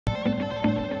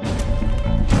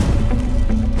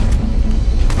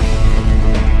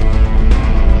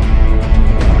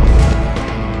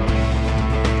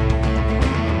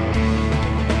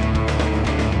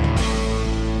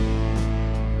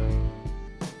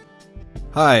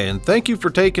Hi, and thank you for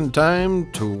taking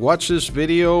time to watch this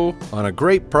video on a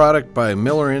great product by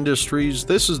Miller Industries.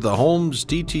 This is the Holmes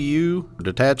D.T.U.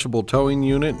 Detachable Towing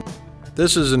Unit.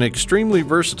 This is an extremely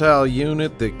versatile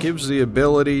unit that gives the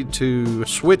ability to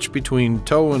switch between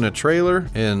towing a trailer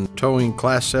and towing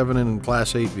Class 7 and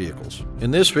Class 8 vehicles.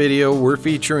 In this video, we're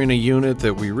featuring a unit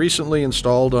that we recently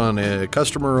installed on a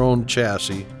customer-owned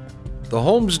chassis. The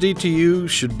Holmes D.T.U.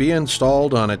 should be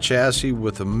installed on a chassis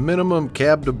with a minimum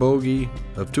cab to bogie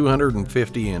of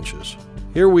 250 inches.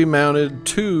 Here we mounted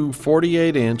two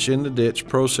 48-inch in the ditch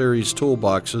Pro Series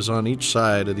toolboxes on each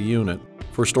side of the unit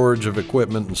for storage of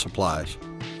equipment and supplies.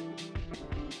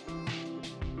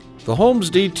 The Holmes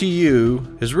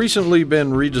D.T.U. has recently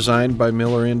been redesigned by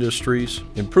Miller Industries,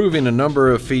 improving a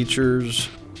number of features.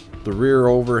 The rear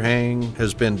overhang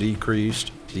has been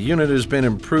decreased. The unit has been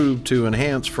improved to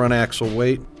enhance front axle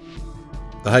weight.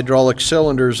 The hydraulic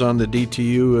cylinders on the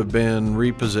D.T.U. have been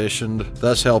repositioned,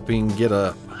 thus helping get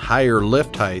a higher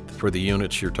lift height for the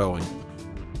units you're towing.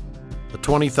 A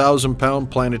 20,000-pound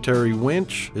planetary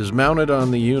winch is mounted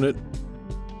on the unit.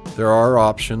 There are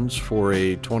options for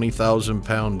a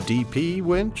 20,000-pound DP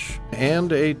winch and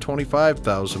a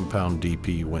 25,000-pound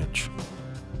DP winch.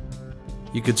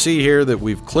 You can see here that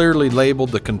we've clearly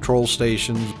labeled the control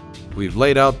stations. We've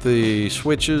laid out the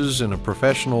switches in a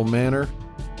professional manner.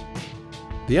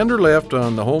 The underlift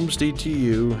on the Holmes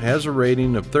D.T.U. has a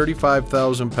rating of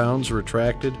 35,000 pounds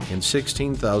retracted and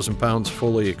 16,000 pounds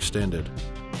fully extended.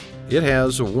 It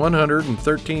has a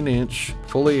 113-inch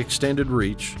fully extended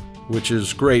reach, which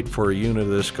is great for a unit of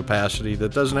this capacity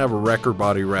that doesn't have a wrecker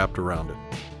body wrapped around it.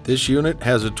 This unit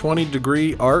has a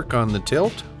 20-degree arc on the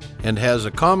tilt and has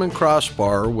a common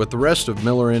crossbar with the rest of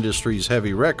Miller Industries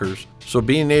heavy wreckers, so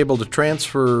being able to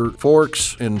transfer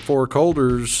forks and fork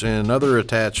holders and other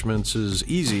attachments is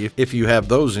easy if you have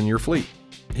those in your fleet.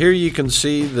 Here you can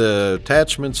see the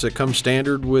attachments that come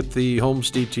standard with the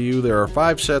Holmes D.T.U. There are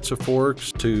 5 sets of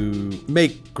forks to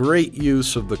make great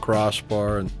use of the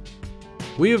crossbar.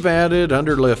 We have added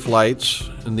underlift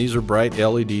lights, and these are bright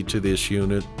LED to this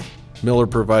unit. Miller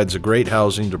provides a great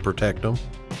housing to protect them.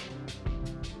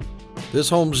 This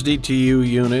Holmes D.T.U.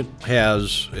 unit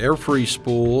has air-free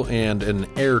spool and an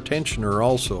air tensioner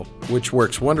also, which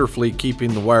works wonderfully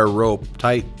keeping the wire rope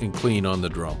tight and clean on the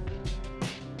drum.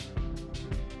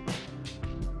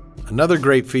 Another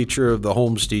great feature of the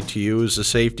Holmes D.T.U. is the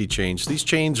safety chains. These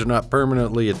chains are not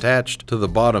permanently attached to the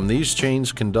bottom. These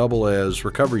chains can double as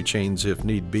recovery chains if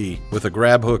need be, with a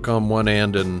grab hook on one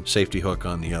end and safety hook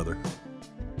on the other.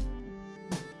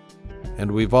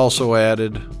 And we've also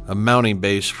added a mounting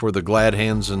base for the glad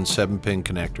hands and 7-pin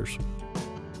connectors.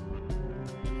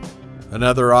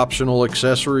 Another optional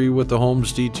accessory with the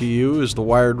Holmes D.T.U. is the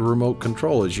wired remote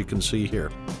control, as you can see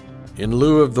here. In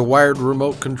lieu of the wired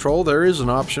remote control, there is an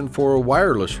option for a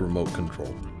wireless remote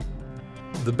control.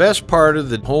 The best part of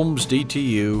the Holmes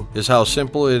D.T.U. is how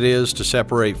simple it is to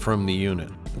separate from the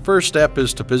unit. The first step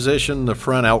is to position the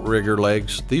front outrigger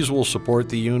legs. These will support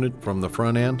the unit from the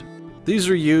front end. These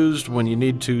are used when you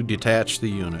need to detach the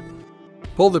unit.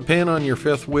 Pull the pin on your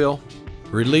 5th wheel,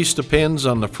 release the pins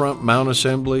on the front mount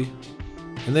assembly,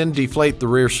 and then deflate the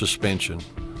rear suspension.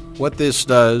 What this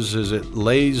does is it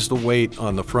lays the weight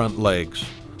on the front legs.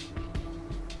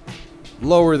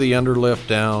 Lower the underlift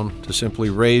down to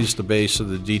simply raise the base of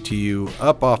the D.T.U.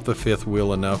 up off the 5th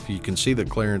wheel enough. You can see the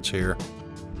clearance here.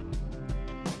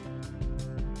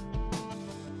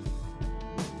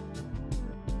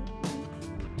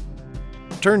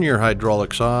 Turn your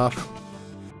hydraulics off.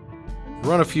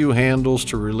 Run a few handles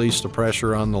to release the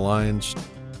pressure on the lines.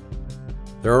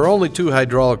 There are only 2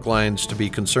 hydraulic lines to be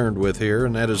concerned with here,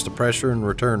 and that is the pressure and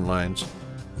return lines.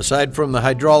 Aside from the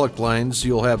hydraulic lines,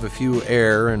 you'll have a few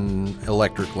air and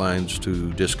electric lines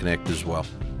to disconnect as well.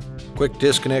 Quick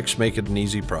disconnects make it an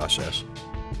easy process.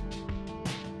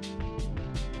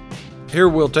 Here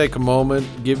we'll take a moment,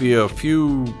 give you a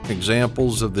few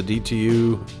examples of the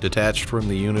D.T.U. detached from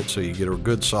the unit so you get a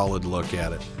good solid look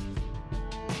at it.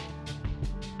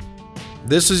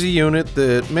 This is a unit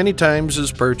that many times is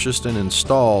purchased and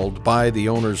installed by the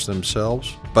owners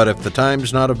themselves, but if the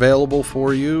time's not available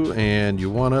for you and you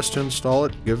want us to install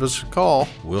it, give us a call.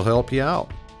 We'll help you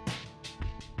out.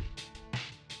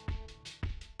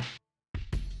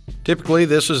 Typically,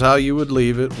 this is how you would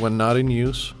leave it when not in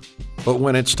use. But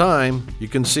when it's time, you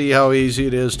can see how easy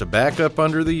it is to back up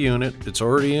under the unit. It's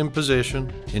already in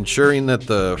position, ensuring that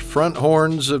the front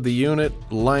horns of the unit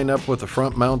line up with the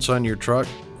front mounts on your truck.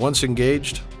 Once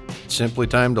engaged, it's simply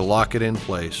time to lock it in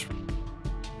place.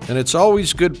 And it's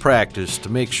always good practice to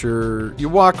make sure you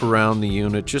walk around the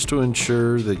unit just to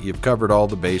ensure that you've covered all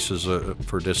the bases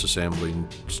for disassembly.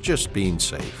 It's just being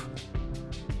safe.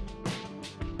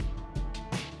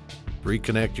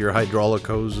 Reconnect your hydraulic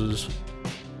hoses.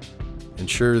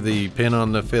 Ensure the pin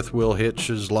on the fifth wheel hitch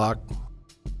is locked.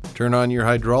 Turn on your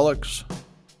hydraulics.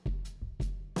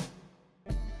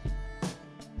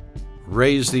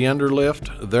 Raise the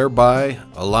underlift, thereby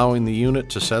allowing the unit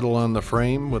to settle on the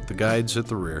frame with the guides at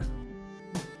the rear.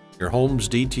 Your Holmes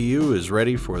D.T.U is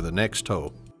ready for the next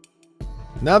tow.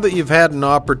 Now that you've had an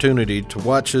opportunity to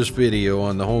watch this video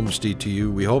on the Holmes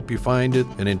D.T.U, we hope you find it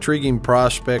an intriguing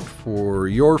prospect for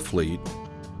your fleet.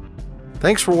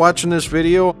 Thanks for watching this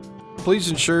video. Please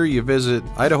ensure you visit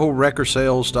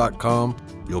IdahoWreckerSales.com.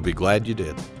 You'll be glad you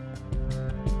did.